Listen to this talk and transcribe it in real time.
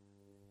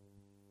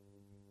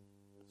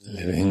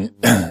living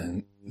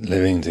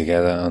living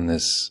together on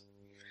this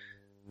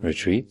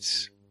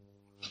retreat,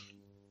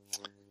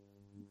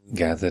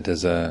 gathered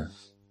as a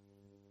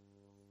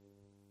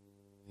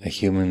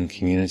human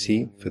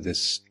community for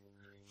this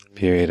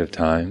period of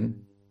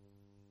time.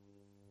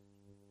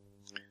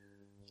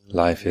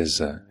 Life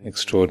is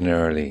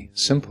extraordinarily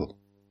simple.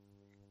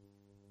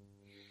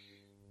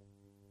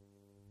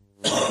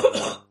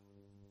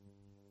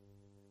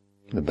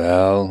 The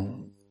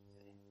bell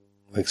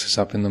wakes us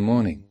up in the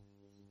morning.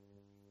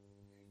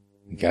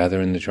 We gather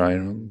in the shrine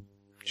room,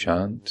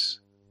 chant,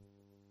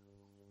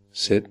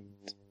 sit,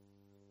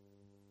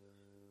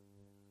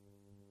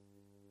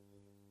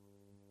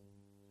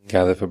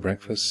 gather for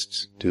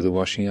breakfast, do the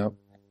washing up,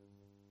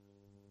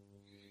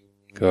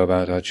 go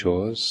about our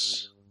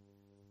chores,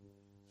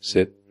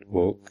 sit,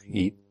 walk,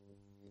 eat.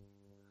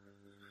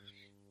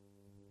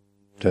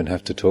 Don't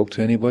have to talk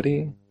to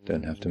anybody,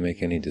 don't have to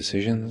make any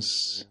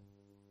decisions.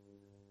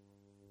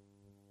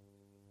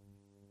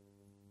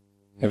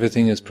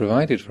 Everything is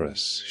provided for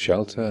us,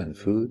 shelter and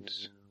food,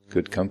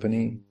 good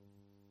company.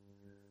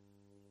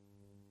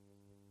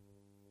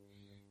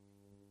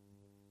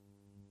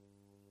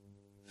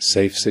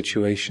 Safe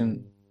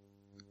situation,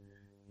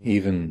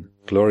 even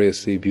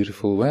gloriously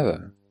beautiful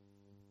weather.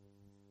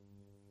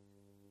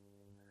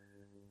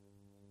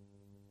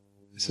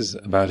 This is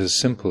about as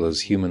simple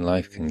as human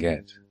life can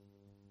get.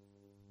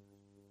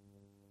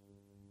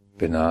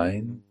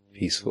 Benign,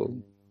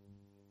 peaceful,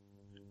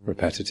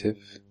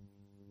 repetitive.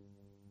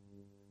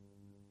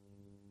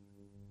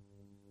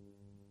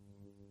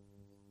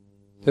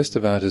 Just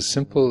about as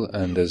simple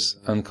and as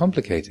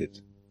uncomplicated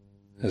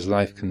as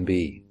life can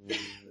be.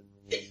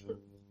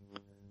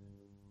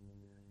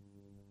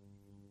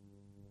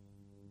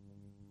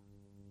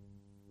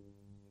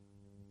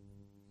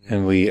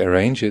 And we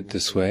arrange it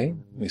this way,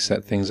 we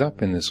set things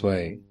up in this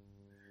way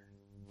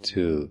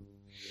to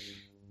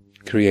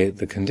create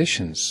the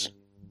conditions,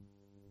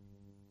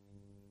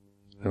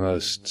 the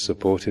most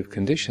supportive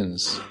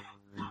conditions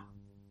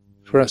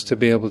for us to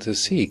be able to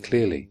see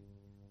clearly,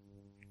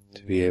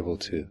 to be able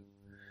to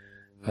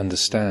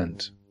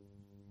understand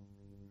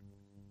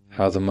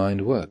how the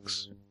mind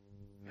works,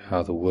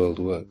 how the world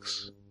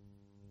works.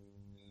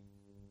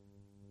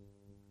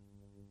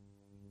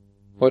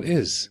 What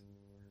is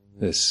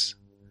this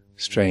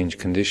strange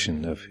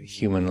condition of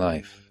human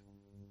life?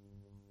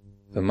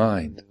 The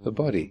mind, the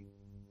body,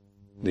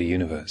 the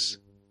universe.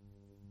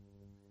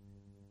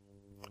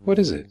 What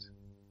is it?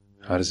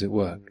 How does it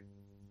work?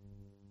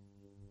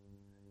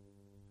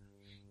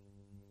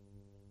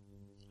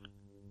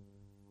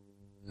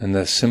 And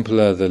the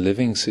simpler the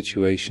living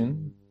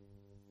situation,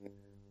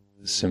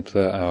 the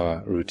simpler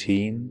our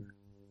routine,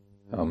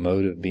 our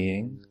mode of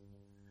being,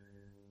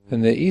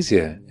 then the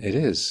easier it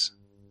is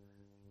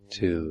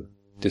to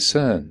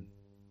discern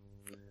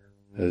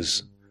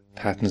those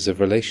patterns of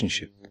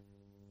relationship.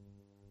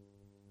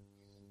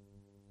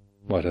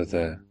 What are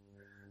the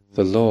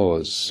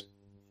laws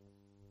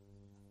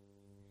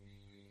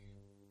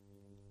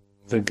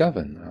that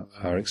govern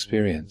our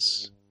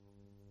experience?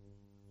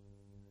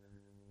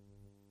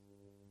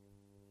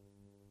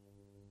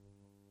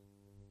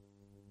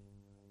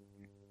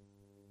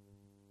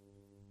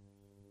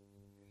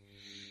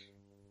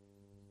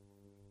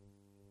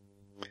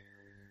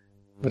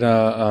 But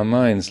our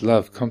minds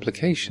love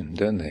complication,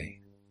 don't they?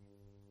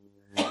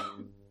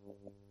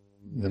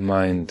 The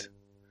mind,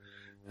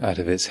 out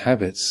of its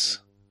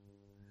habits,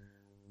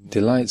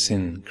 delights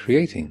in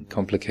creating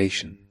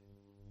complication.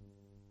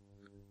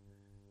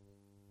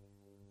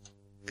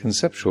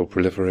 Conceptual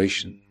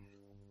proliferation,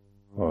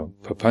 or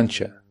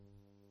papancha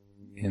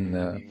in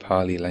the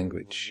Pali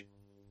language.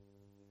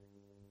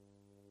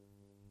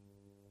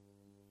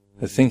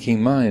 The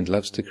thinking mind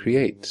loves to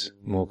create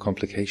more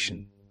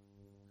complication.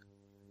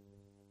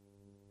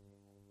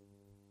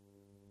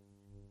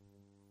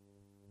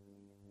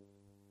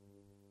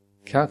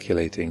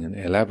 Calculating and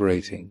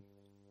elaborating.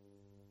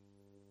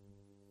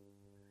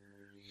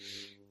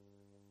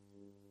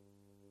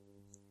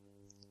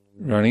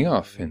 Running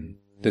off in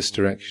this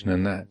direction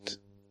and that.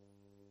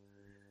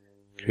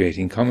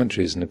 Creating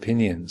commentaries and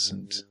opinions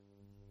and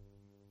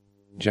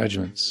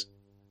judgments.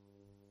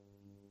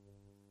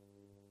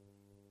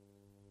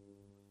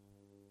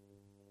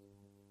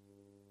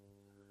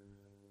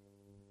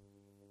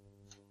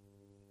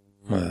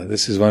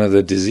 This is one of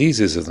the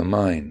diseases of the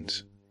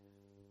mind,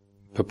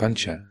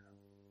 papancha.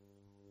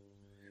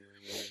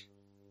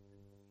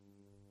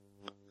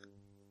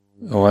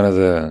 One of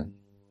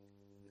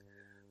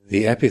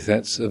the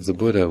epithets of the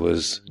Buddha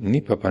was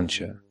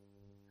Nipapancha,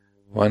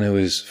 one who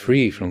is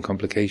free from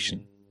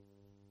complication,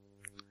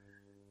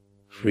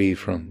 free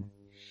from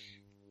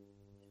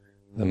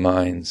the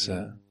mind's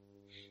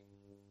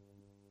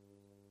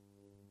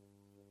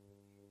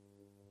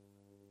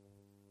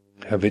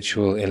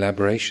habitual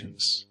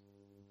elaborations.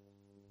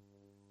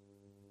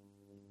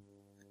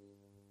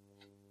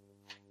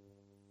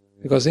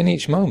 Because in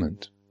each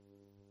moment,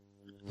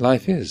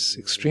 life is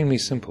extremely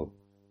simple.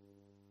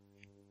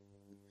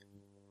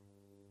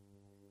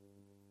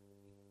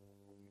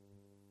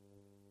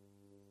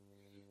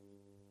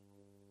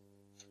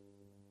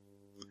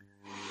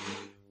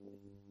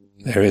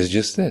 there is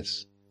just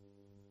this.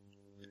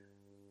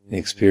 The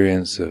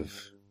experience of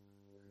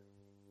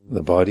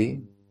the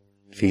body,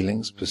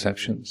 feelings,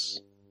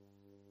 perceptions,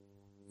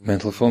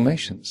 mental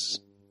formations,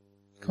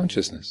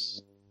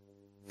 consciousness,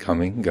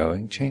 coming,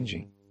 going,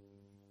 changing.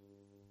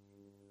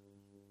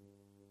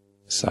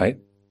 Sight,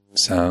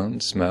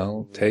 sound,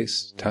 smell,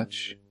 taste,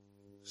 touch,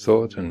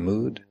 thought and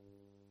mood,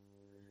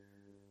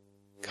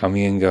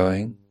 coming and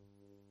going.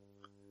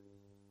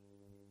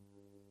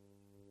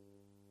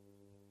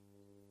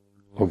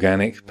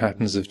 Organic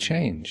patterns of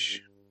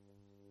change,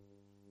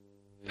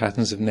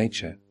 patterns of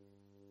nature,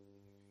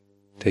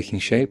 taking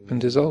shape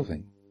and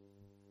dissolving.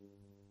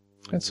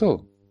 That's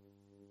all.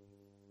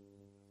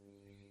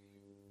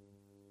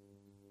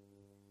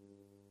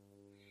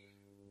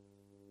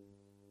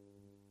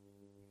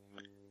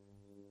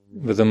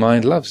 But the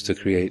mind loves to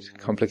create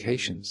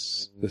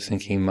complications. The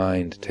thinking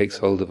mind takes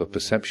hold of a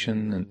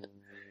perception, and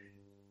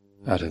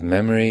out of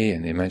memory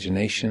and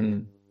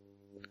imagination,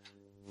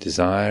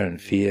 desire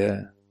and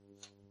fear,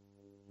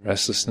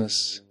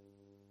 restlessness,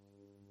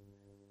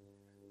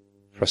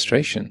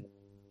 frustration,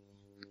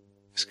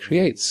 this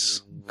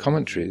creates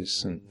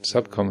commentaries and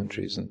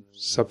sub-commentaries and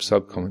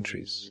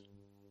sub-sub-commentaries,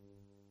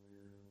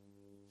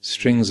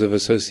 strings of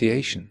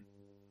association.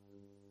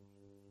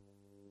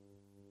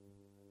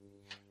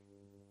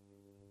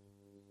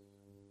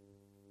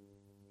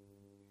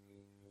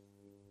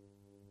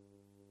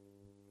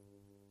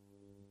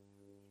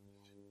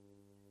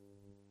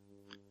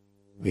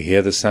 We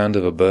hear the sound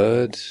of a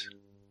bird.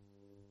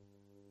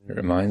 It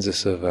reminds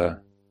us of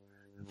a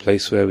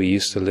place where we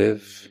used to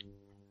live.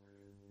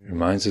 It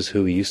reminds us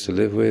who we used to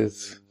live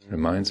with. It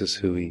reminds us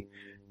who we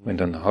went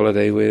on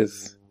holiday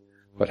with,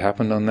 what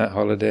happened on that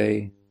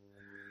holiday,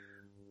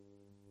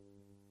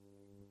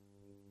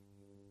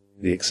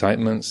 the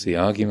excitements, the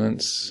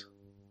arguments.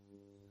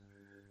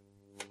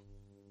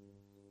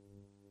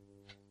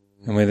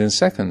 And within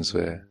seconds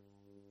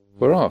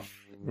we're off,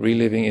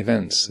 reliving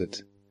events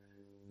that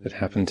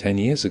happened 10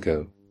 years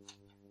ago,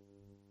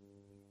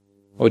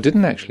 or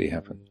didn't actually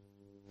happen,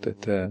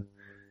 that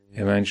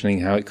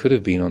imagining how it could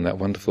have been on that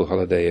wonderful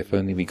holiday if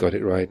only we got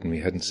it right and we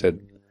hadn't said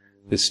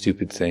this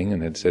stupid thing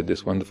and had said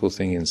this wonderful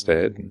thing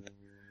instead, and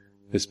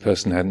this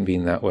person hadn't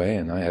been that way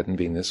and I hadn't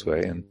been this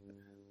way, and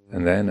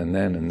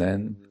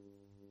then.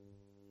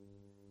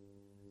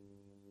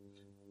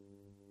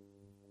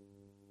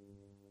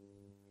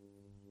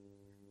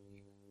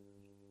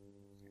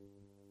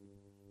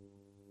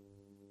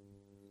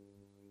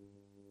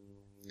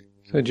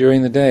 So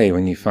during the day,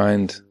 when you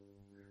find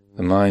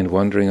the mind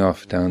wandering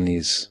off down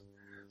these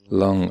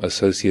long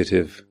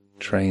associative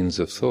trains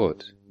of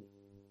thought,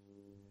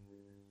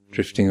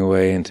 drifting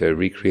away into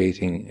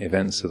recreating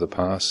events of the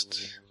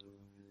past,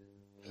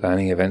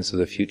 planning events of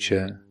the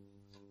future,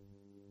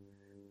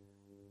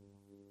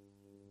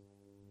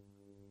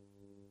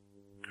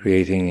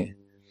 creating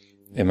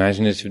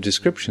imaginative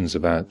descriptions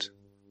about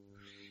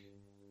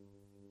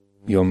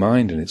your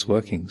mind and its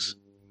workings.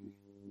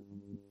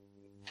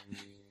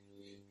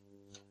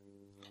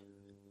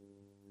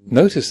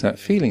 Notice that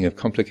feeling of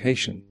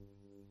complication,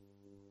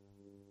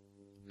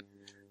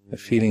 the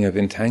feeling of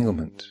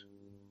entanglement,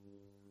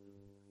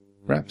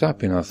 wrapped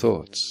up in our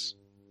thoughts,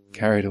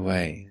 carried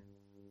away.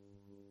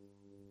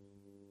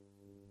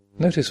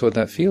 Notice what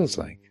that feels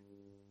like.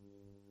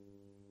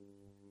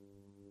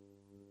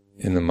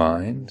 In the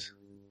mind,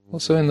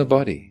 also in the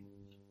body.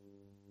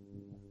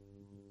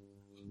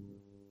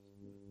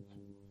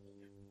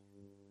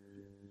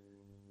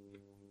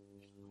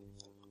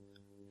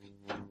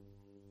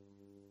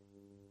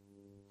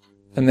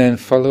 And then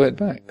follow it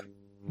back.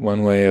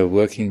 One way of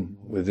working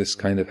with this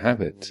kind of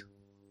habit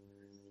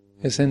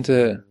is then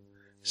to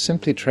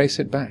simply trace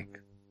it back.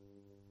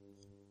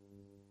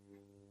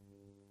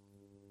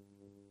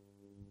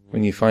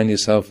 When you find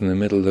yourself in the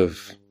middle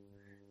of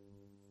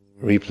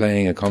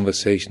replaying a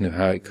conversation of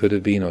how it could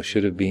have been or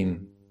should have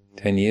been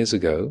 10 years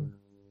ago,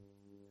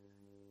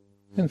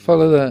 then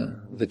follow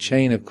the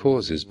chain of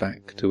causes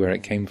back to where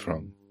it came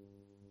from.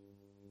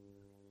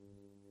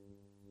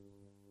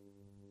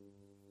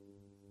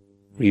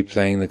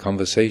 Replaying the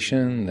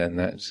conversation, then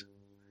that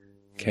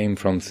came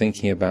from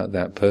thinking about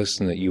that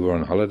person that you were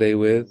on holiday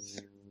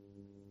with.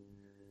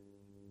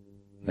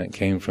 That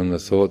came from the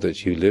thought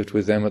that you lived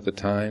with them at the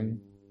time.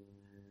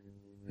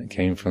 That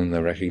came from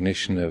the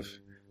recognition of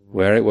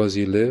where it was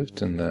you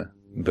lived and the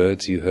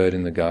birds you heard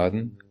in the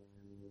garden.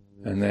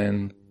 And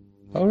then,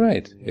 oh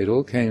right, it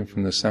all came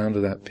from the sound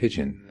of that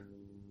pigeon.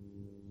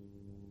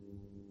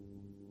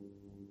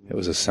 It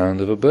was the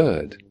sound of a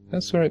bird.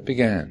 That's where it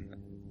began.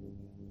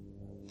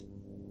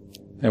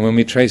 And when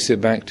we trace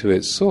it back to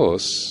its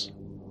source,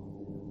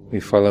 we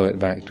follow it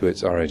back to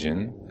its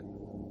origin,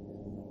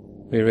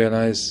 we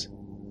realize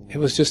it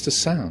was just a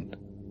sound.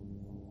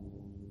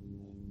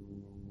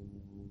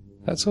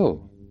 That's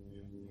all.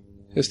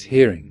 Just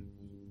hearing.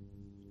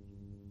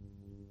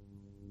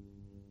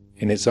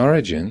 In its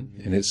origin,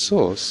 in its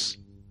source,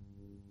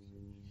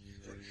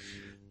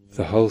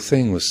 the whole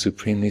thing was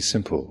supremely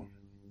simple.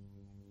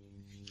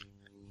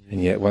 And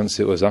yet once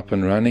it was up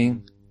and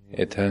running,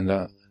 it turned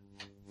out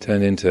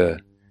turned into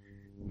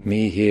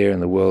me here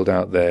and the world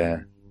out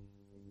there,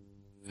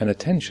 and a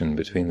tension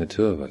between the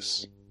two of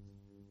us.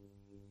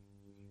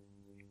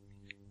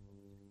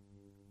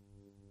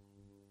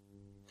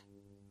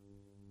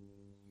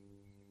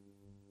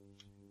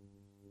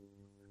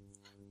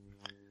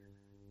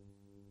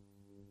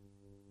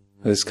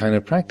 This kind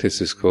of practice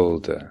is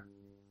called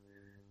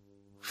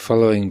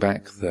following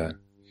back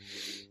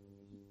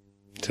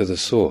to the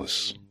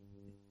source,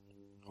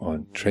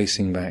 or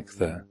tracing back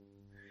the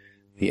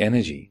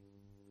energy,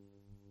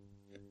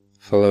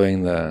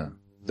 following the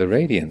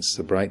radiance,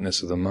 the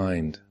brightness of the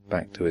mind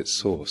back to its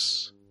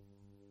source.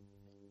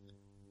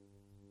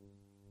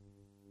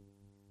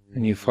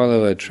 And you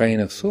follow a train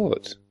of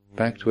thought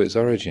back to its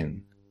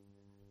origin.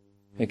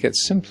 It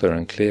gets simpler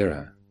and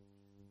clearer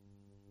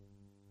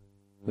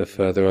the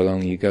further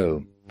along you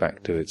go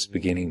back to its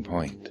beginning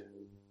point.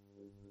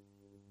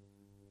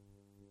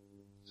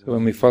 So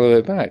when we follow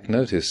it back,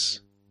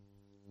 notice,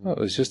 oh, it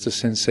was just a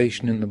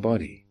sensation in the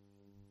body.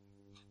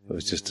 It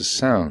was just a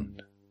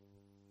sound.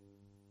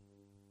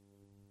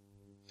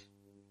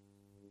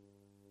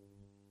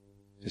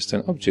 Just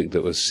an object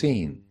that was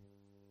seen,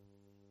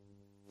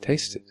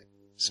 tasted,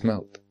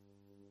 smelt.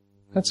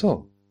 That's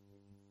all.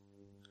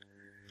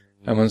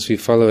 And once we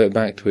follow it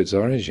back to its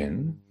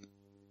origin,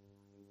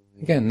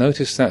 again,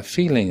 notice that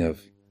feeling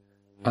of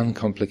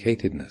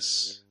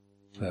uncomplicatedness,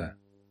 the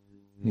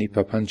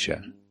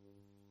Nipapancha.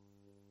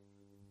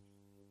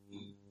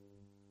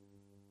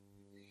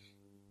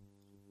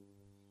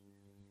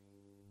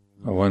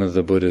 One of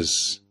the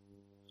Buddha's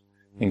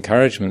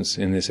encouragements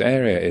in this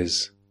area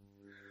is,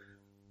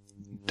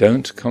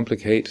 don't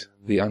complicate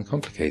the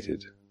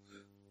uncomplicated.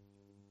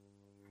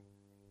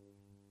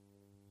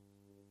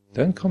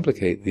 Don't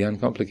complicate the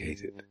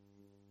uncomplicated.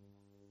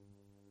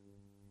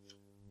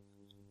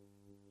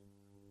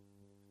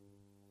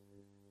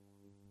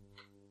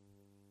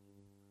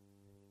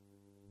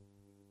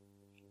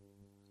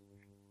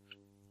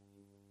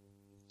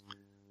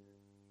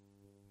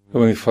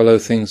 When we follow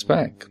things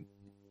back,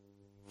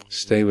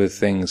 stay with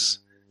things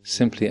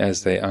simply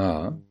as they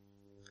are,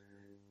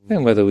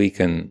 then whether we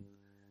can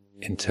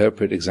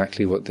interpret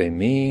exactly what they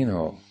mean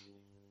or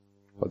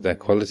what their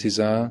qualities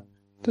are,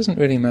 doesn't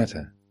really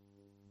matter.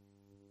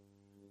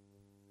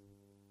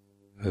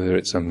 Whether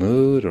it's a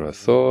mood or a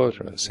thought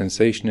or a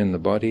sensation in the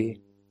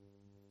body,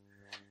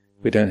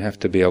 we don't have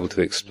to be able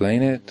to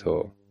explain it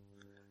or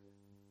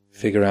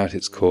figure out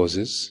its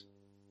causes.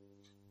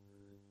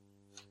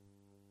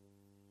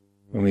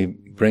 When we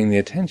bring the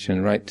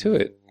attention right to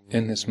it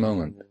in this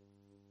moment,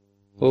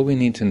 all we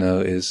need to know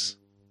is,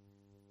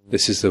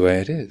 this is the way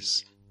it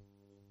is.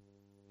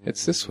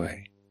 It's this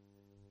way.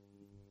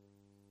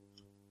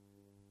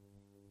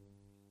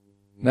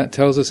 And that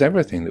tells us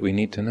everything that we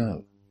need to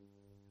know.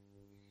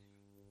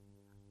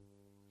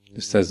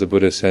 Just as the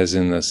Buddha says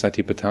in the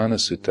Satipatthana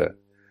Sutta,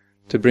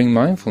 to bring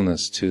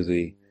mindfulness to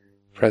the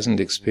present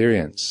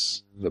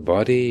experience, the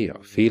body,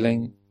 or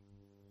feeling,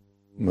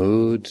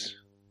 mood,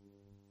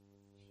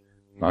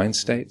 mind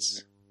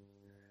states,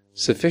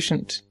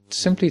 sufficient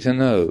simply to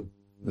know,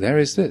 there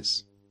is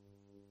this.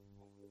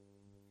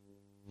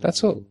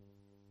 That's all.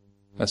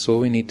 That's all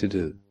we need to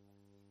do.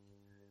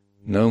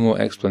 No more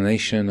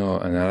explanation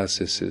or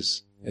analysis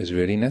is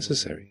really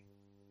necessary.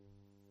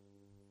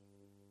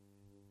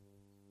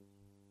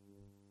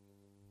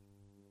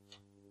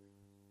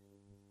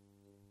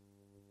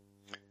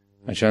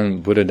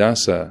 Ajahn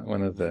Buddhadasa,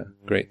 one of the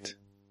great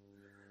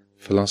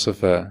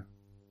philosopher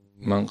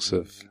monks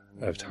of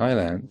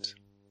Thailand,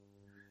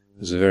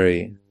 was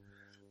very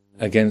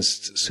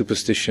against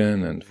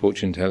superstition and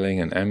fortune-telling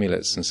and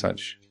amulets and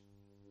such,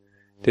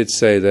 did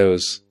say there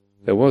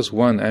was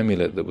one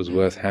amulet that was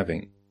worth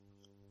having.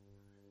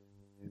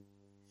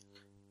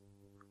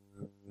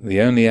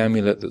 The only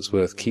amulet that's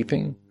worth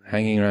keeping,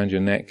 hanging around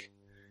your neck,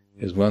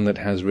 is one that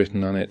has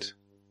written on it,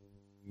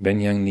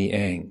 Benyang Ni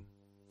Eng.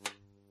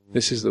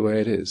 This is the way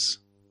it is.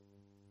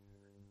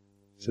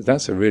 So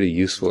that's a really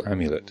useful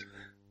amulet.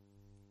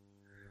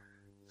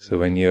 So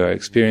when you are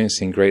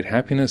experiencing great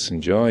happiness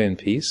and joy and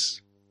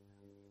peace,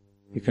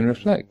 you can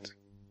reflect,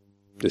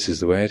 this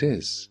is the way it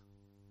is.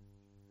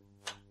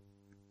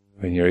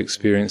 When you're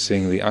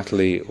experiencing the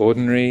utterly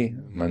ordinary,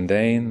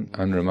 mundane,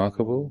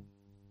 unremarkable,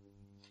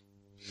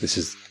 this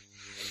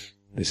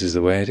is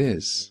the way it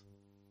is.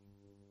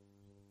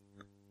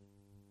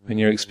 When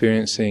you're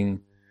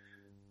experiencing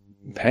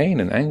pain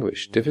and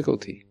anguish,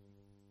 difficulty,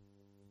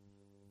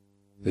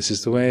 this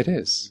is the way it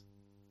is.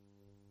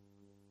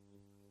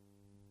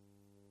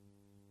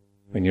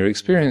 When you're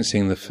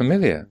experiencing the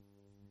familiar,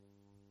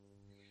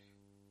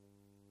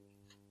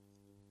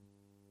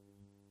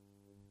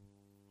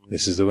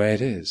 this is the way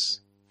it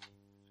is.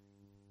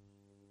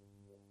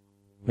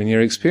 When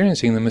you're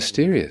experiencing the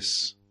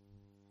mysterious,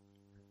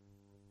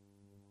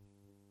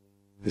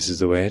 this is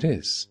the way it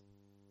is.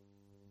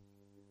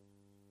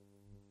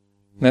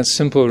 That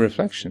simple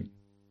reflection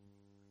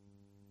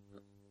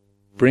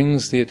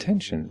brings the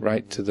attention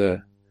right to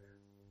the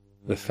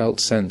felt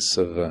sense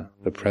of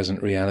the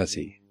present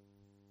reality.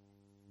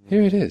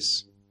 Here it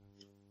is.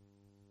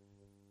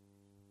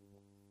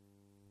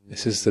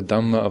 This is the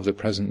Dhamma of the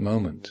present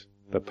moment,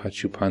 the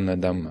Paccuppanna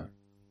Dhamma.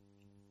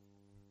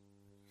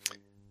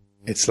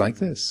 It's like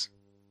this.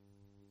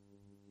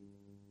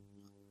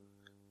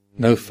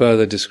 No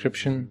further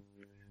description,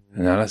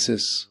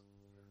 analysis,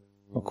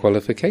 or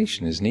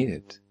qualification is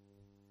needed.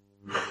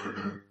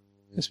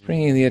 Just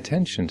bringing the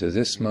attention to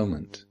this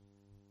moment.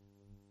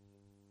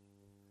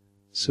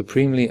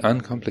 Supremely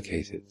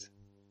uncomplicated,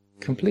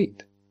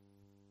 complete.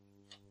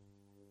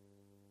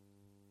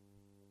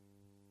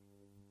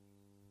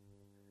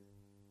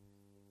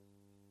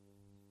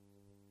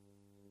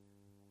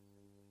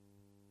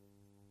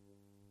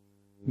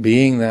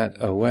 Being that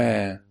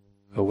aware,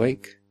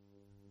 awake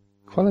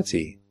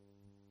quality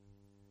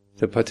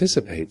that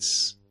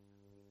participates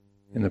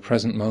in the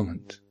present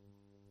moment.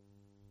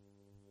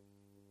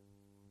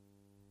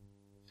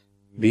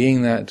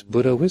 Being that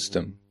Buddha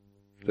wisdom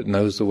that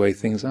knows the way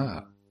things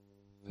are,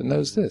 that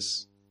knows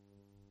this.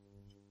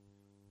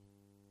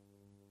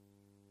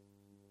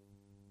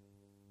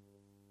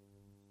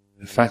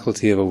 The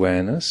faculty of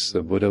awareness,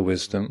 the Buddha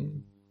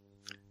wisdom,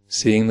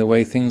 seeing the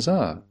way things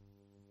are.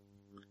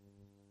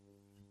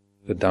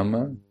 The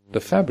Dhamma, the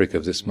fabric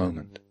of this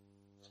moment.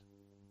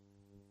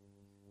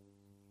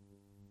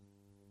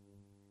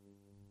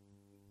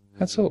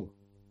 That's all.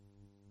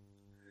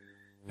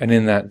 And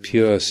in that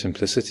pure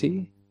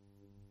simplicity,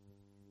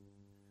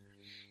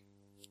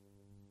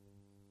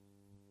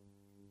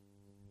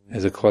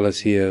 there's a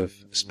quality of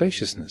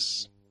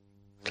spaciousness,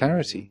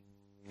 clarity,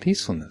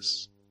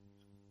 peacefulness.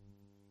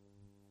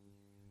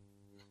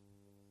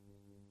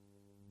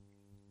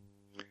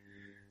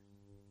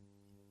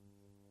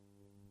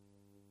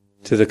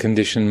 To the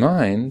conditioned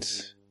mind,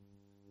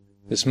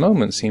 this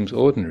moment seems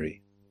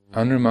ordinary,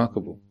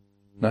 unremarkable,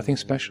 nothing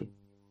special.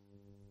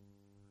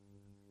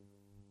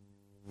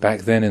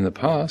 Back then in the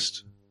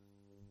past,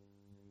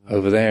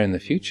 over there in the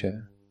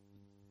future,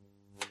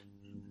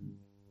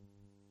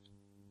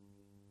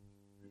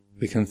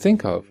 we can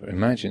think of, or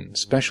imagine,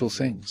 special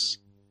things.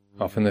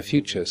 Off in the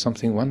future,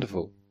 something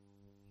wonderful,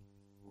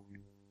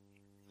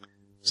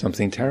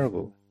 something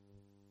terrible.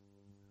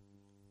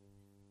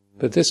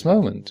 But this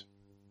moment,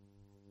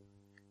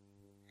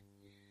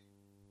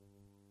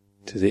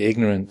 to the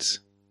ignorant,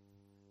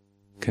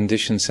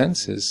 conditioned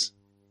senses,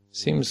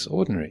 seems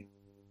ordinary,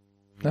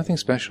 nothing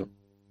special.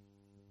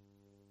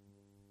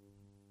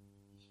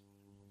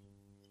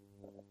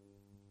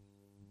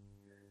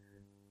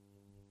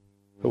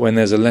 But when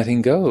there's a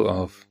letting go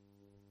of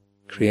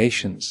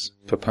creations,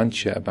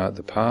 papancha, about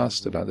the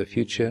past, about the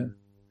future,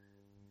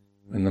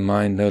 when the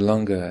mind no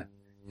longer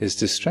is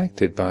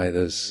distracted by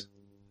those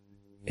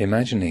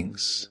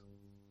imaginings,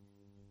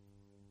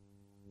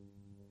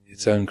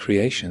 its own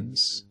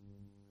creations,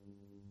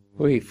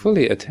 we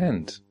fully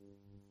attend,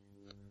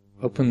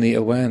 open the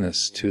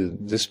awareness to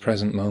this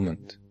present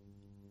moment,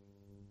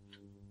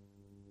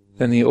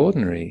 then the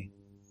ordinary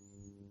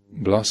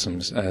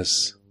blossoms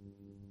as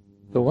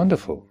the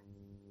wonderful.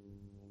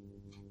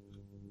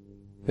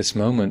 This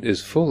moment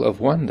is full of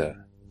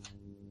wonder,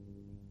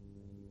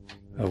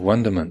 of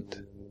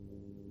wonderment,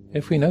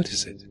 if we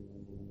notice it.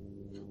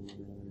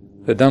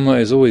 The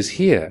Dhamma is always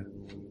here.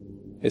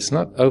 It's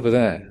not over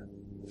there.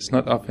 It's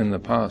not up in the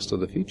past or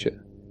the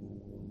future.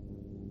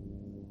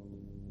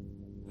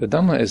 The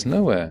Dhamma is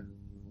nowhere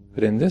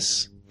but in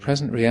this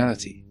present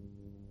reality.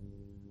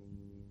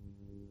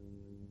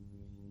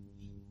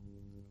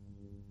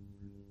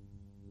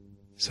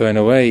 So in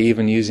a way,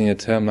 even using a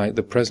term like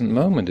the present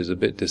moment is a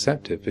bit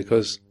deceptive,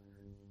 because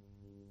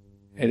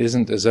it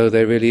isn't as though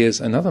there really is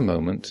another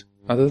moment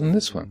other than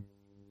this one.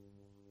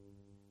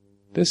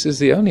 This is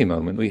the only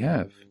moment we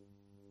have.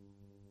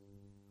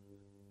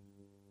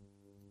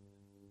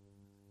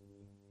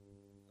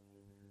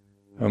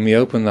 When we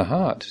open the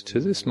heart to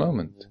this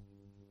moment,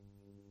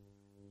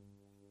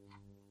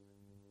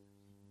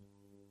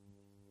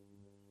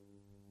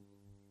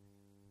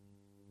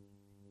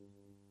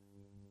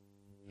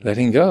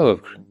 letting go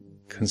of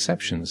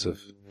conceptions of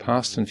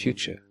past and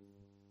future,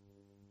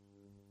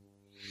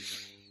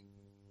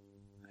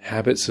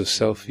 habits of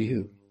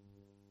self-view,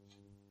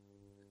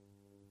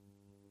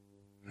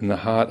 and the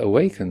heart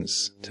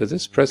awakens to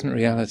this present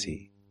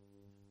reality.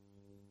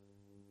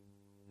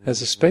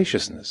 There's a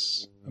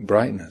spaciousness, a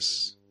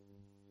brightness,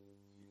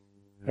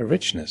 a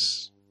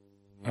richness,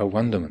 a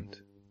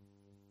wonderment.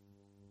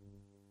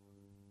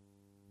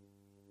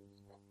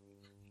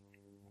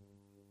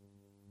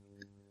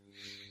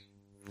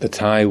 The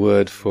Thai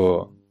word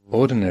for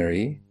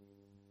ordinary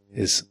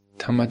is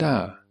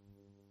thamada.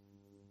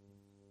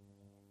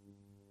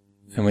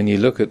 And when you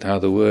look at how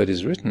the word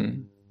is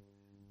written,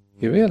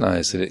 you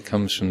realize that it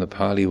comes from the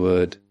Pali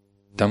word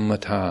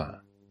dhammata,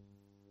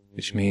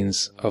 which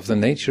means of the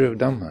nature of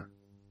Dhamma.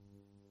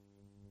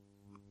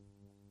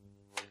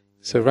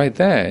 So right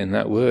there in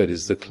that word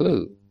is the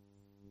clue.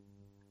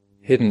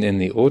 Hidden in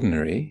the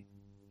ordinary,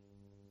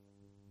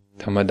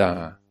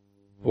 thamada,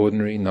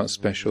 ordinary, not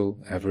special,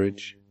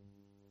 average,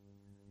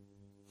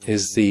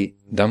 is the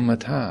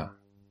dhammata,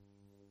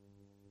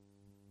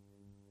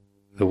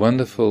 the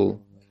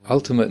wonderful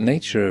ultimate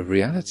nature of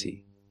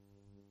reality.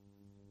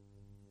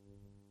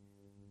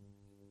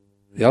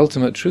 the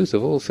ultimate truth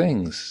of all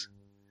things,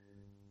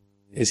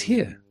 is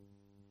here,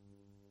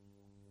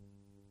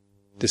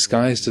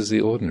 disguised as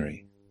the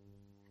ordinary.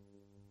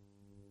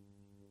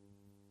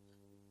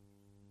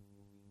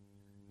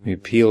 We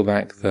peel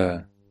back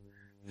the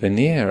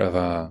veneer of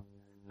our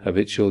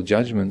habitual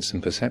judgments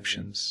and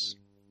perceptions.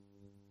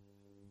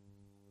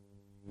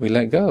 We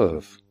let go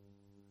of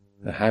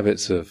the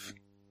habits of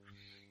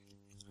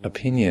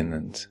opinion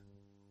and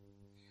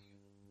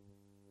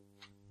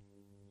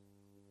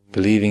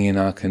believing in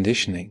our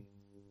conditioning,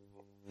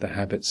 the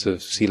habits of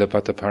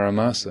Silabbata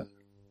Paramasa,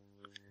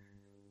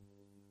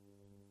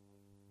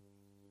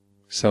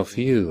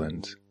 self-view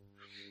and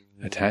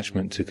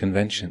attachment to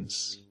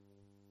conventions.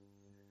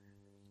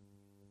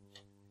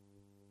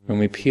 When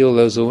we peel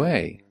those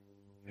away,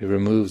 we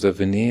remove the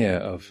veneer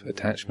of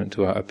attachment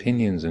to our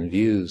opinions and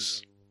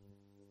views,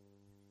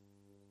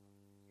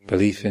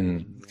 belief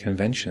in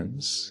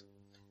conventions.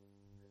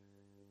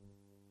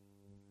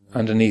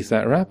 Underneath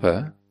that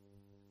wrapper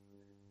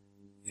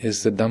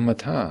is the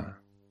Dhammata,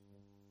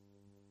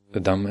 the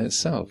Dhamma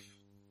itself.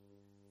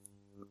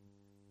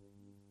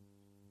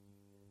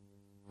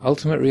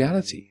 Ultimate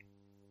reality,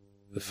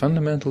 the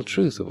fundamental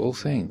truth of all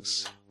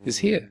things, is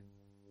here.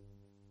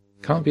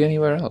 Can't be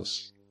anywhere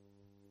else.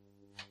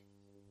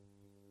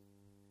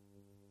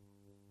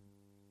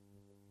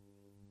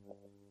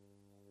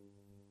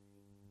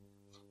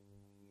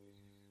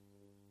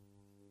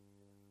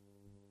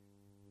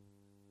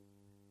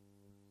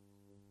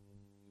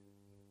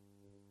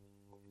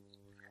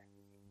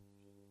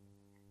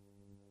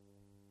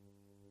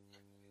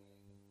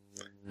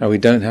 Now we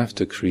don't have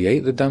to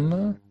create the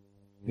Dhamma,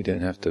 we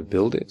don't have to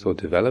build it or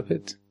develop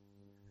it.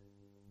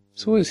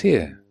 It's always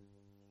here.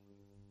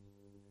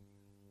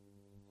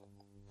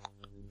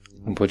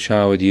 Rinpoche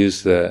Chah would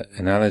use the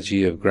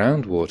analogy of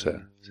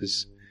groundwater. He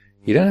says,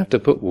 you don't have to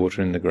put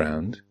water in the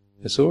ground,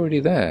 it's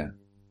already there.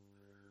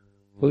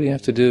 All you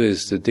have to do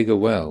is to dig a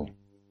well,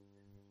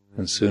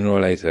 and sooner or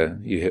later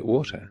you hit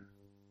water.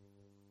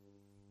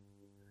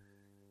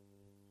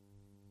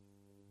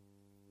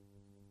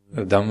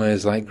 The Dhamma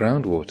is like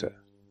groundwater.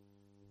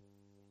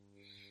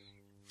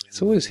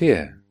 It's always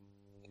here.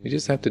 We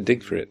just have to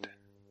dig for it.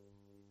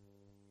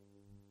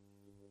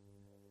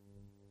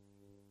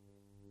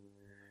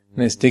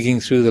 And it's digging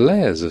through the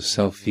layers of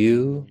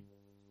self-view,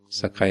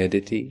 Sakkaya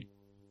Ditthi,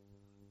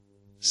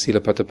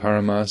 Silabbata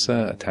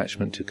Paramasa,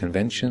 attachment to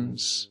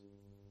conventions,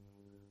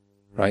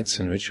 rites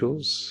and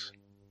rituals,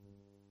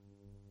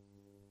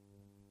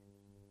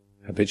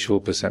 habitual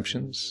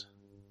perceptions,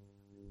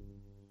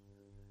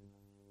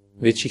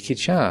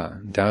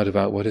 Vicikicca, doubt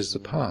about what is the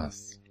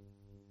path,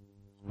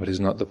 what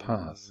is not the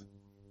path.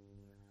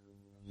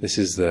 This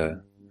is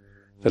the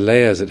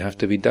layers that have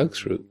to be dug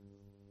through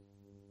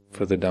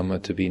for the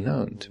Dhamma to be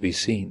known, to be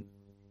seen.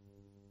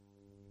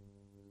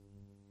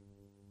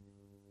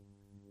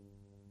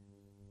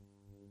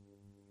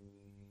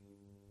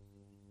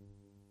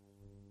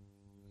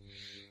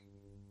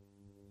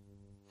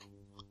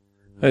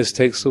 This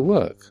takes the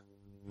work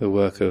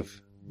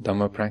of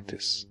Dhamma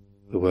practice,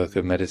 the work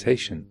of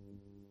meditation,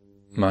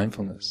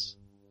 mindfulness.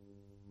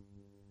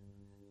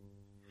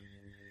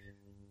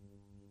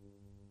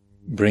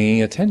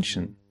 Bringing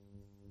attention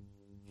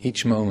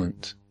each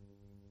moment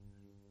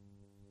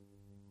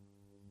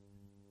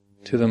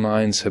to the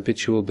mind's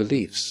habitual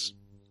beliefs,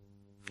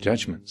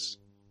 judgments,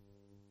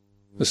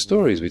 the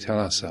stories we tell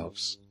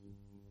ourselves.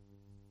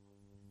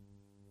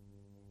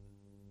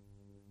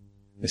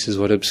 This is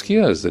what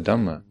obscures the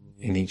Dhamma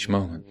in each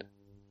moment.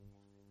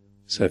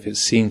 So if it's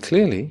seen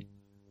clearly,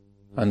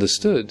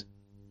 understood,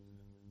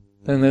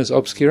 then those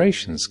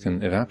obscurations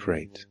can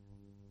evaporate.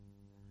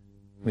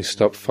 We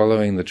stop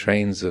following the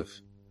trains of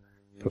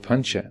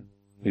papancha.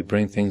 We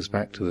bring things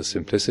back to the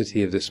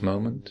simplicity of this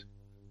moment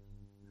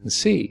and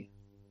see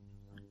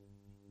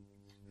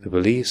the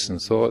beliefs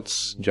and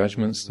thoughts,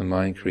 judgments the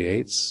mind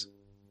creates.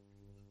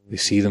 We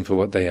see them for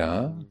what they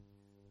are.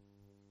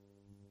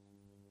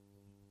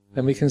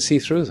 Then we can see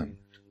through them.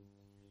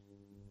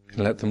 We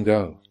can let them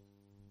go.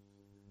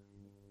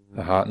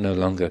 The heart no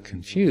longer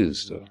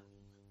confused or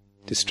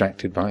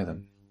distracted by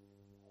them.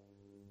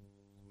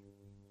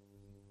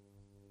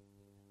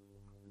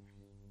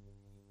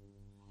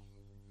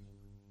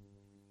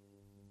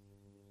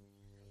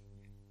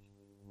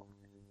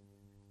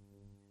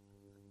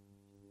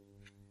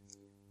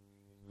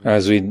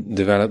 As we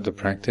develop the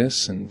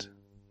practice and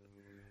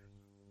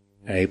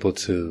are able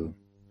to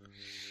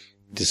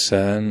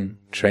discern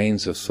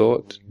trains of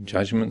thought,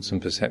 judgments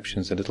and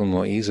perceptions a little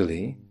more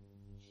easily,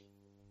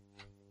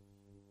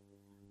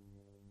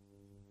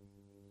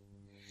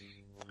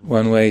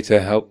 one way to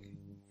help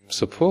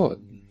support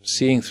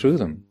seeing through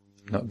them,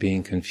 not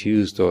being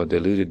confused or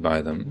deluded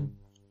by them,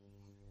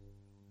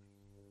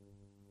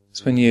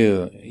 is when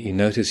you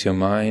notice your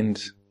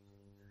mind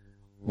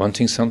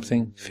wanting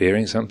something,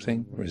 fearing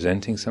something,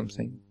 resenting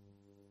something,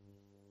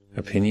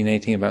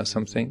 opinionating about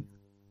something.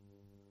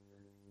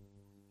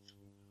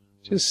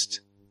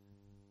 Just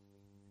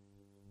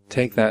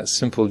take that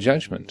simple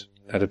judgment,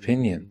 that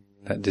opinion,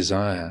 that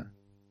desire,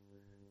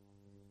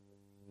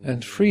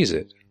 and freeze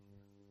it,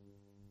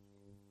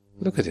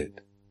 Look at it.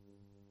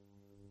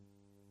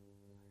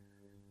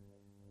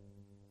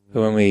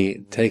 But when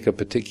we take a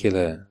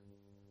particular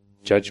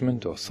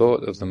judgment or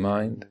thought of the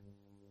mind,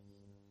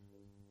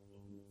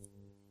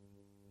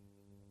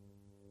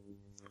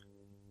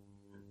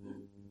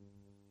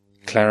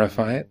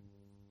 clarify it,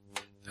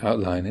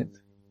 outline it,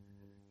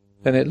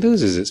 then it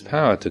loses its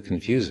power to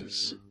confuse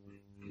us.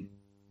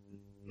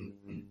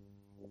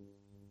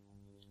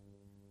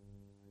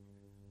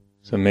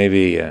 So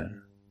maybe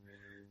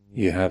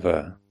you have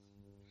a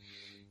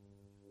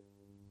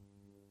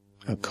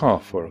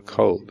cough or a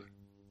cold,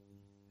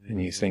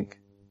 and you think,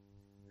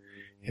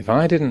 if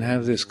I didn't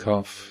have this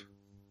cough,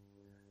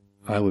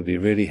 I would be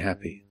really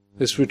happy.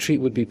 This retreat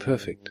would be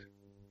perfect.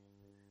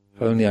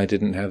 If only I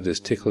didn't have this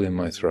tickle in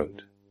my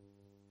throat.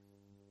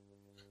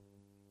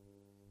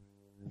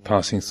 A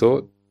passing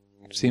thought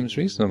seems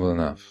reasonable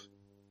enough.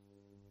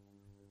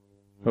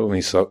 But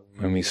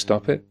when we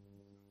stop it,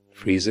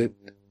 freeze it,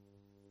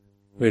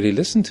 really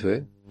listen to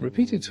it,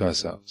 repeat it to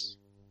ourselves.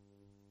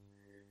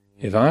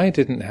 If I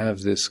didn't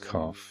have this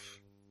cough,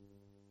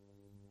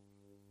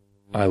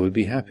 I would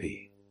be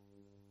happy.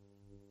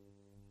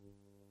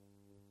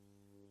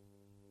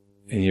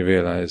 And you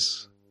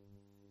realize,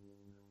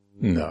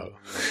 no.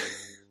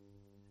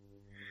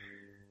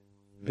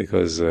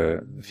 Because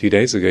a few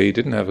days ago you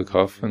didn't have a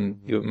cough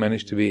and you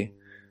managed to be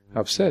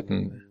upset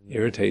and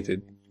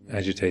irritated,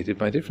 agitated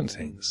by different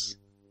things.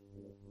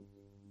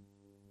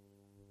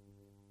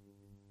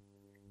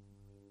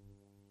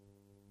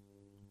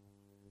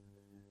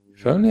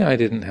 If only I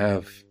didn't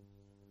have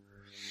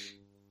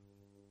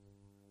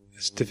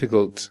this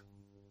difficult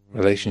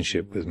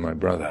relationship with my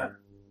brother,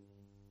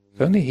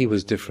 if only he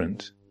was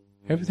different,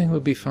 everything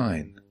would be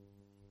fine.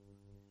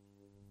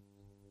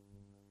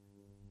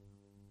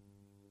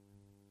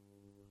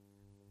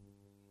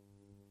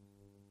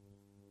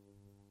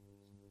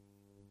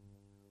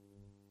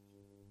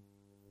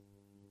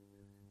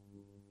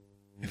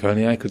 If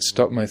only I could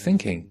stop my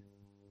thinking,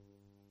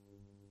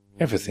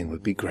 everything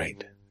would be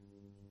great.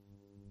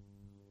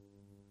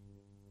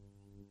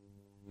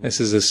 This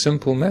is a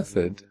simple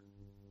method,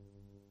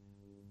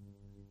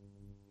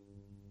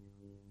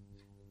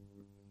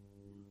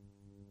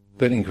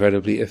 but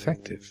incredibly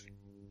effective.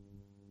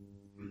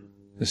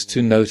 Is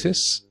to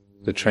notice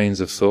the trains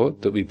of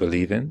thought that we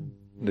believe in,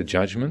 the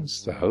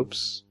judgments, the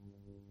hopes,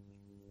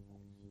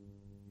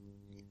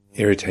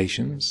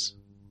 irritations,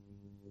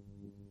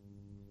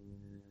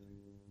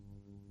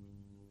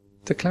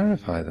 to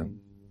clarify them,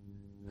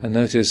 and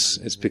notice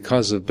it's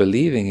because of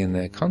believing in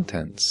their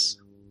contents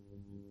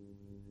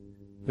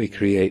we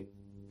create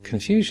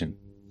confusion,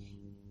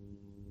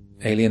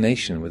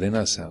 alienation within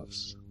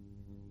ourselves.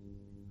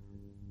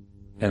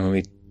 And when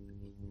we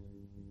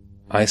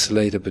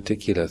isolate a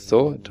particular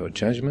thought or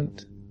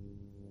judgment,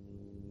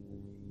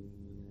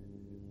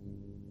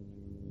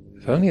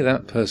 if only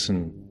that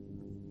person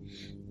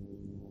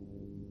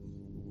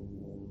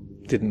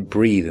didn't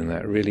breathe in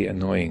that really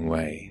annoying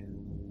way,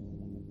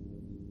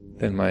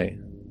 then my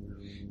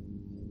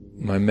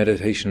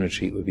meditation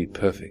retreat would be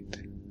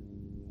perfect.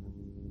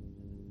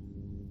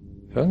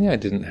 If only I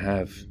didn't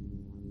have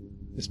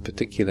this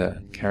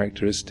particular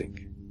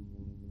characteristic.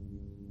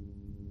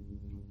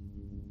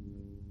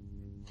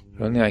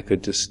 If only I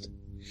could just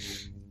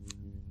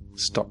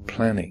stop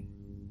planning,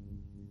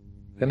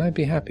 then I'd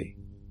be happy.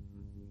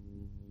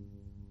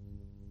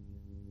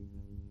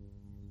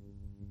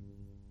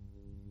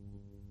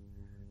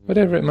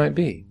 Whatever it might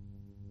be.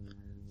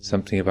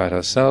 Something about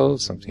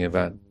ourselves, something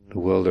about the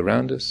world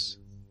around us.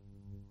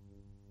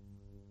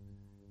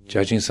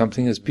 Judging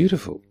something as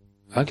beautiful,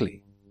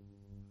 ugly.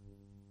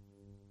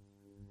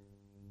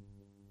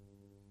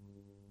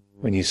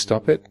 When you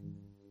stop it,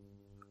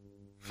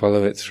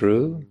 follow it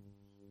through,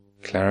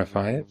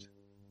 clarify it,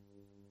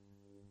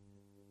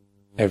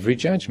 every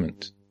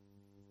judgment.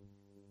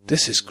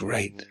 This is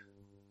great.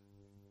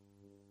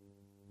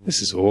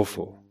 This is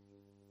awful.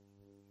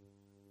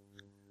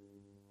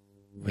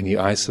 When you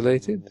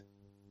isolate it,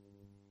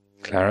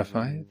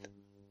 clarify it,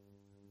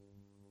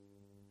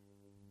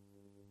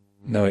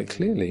 know it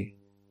clearly,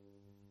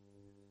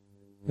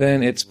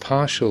 then its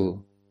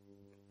partial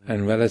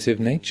and relative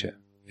nature,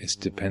 its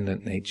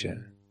dependent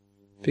nature,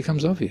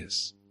 becomes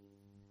obvious.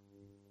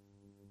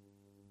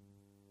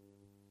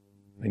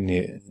 When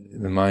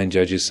the mind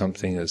judges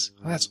something as,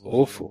 oh, that's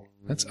awful,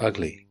 that's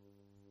ugly,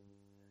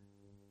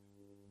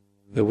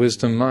 the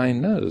wisdom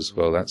mind knows,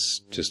 well, that's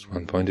just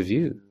one point of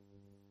view.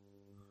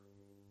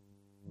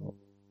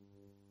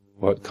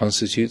 What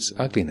constitutes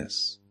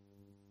ugliness?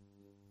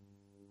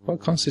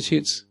 What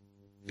constitutes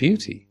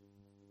beauty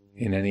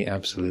in any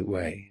absolute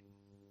way?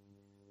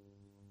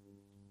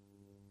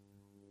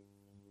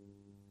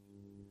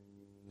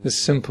 This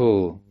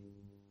simple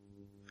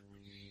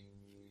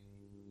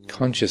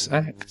conscious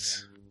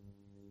act,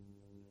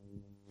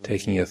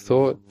 taking a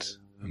thought,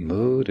 a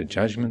mood, a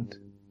judgment,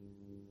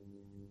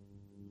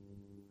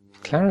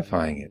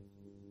 clarifying it,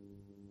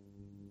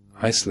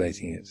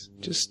 isolating it,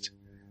 just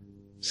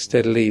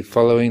steadily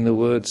following the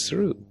words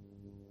through.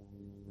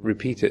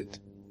 Repeat it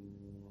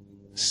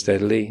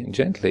steadily and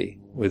gently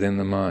within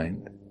the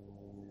mind,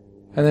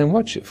 and then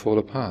watch it fall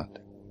apart.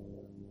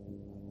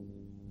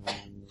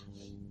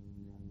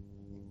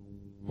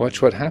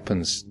 Watch what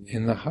happens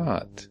in the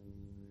heart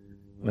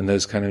when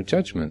those kind of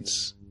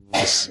judgments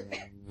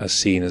are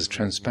seen as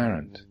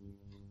transparent.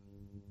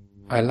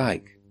 I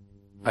like,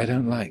 I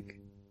don't like.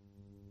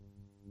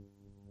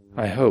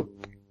 I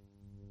hope,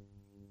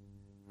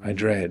 I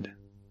dread.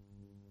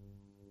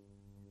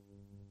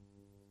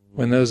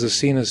 When those are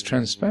seen as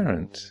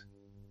transparent,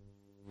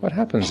 what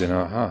happens in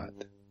our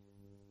heart?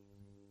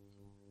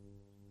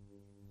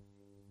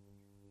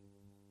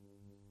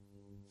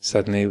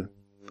 Suddenly,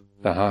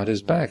 the heart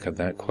is back at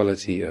that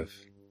quality of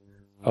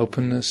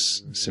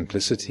openness,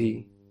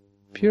 simplicity,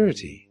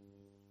 purity,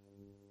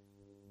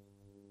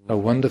 a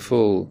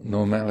wonderful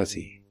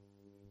normality.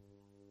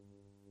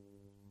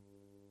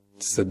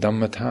 It's the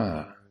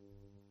Dhammata,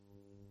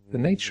 the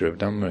nature of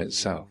Dhamma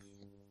itself.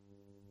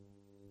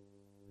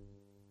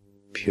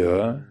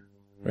 Pure,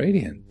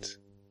 radiant,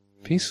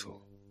 peaceful.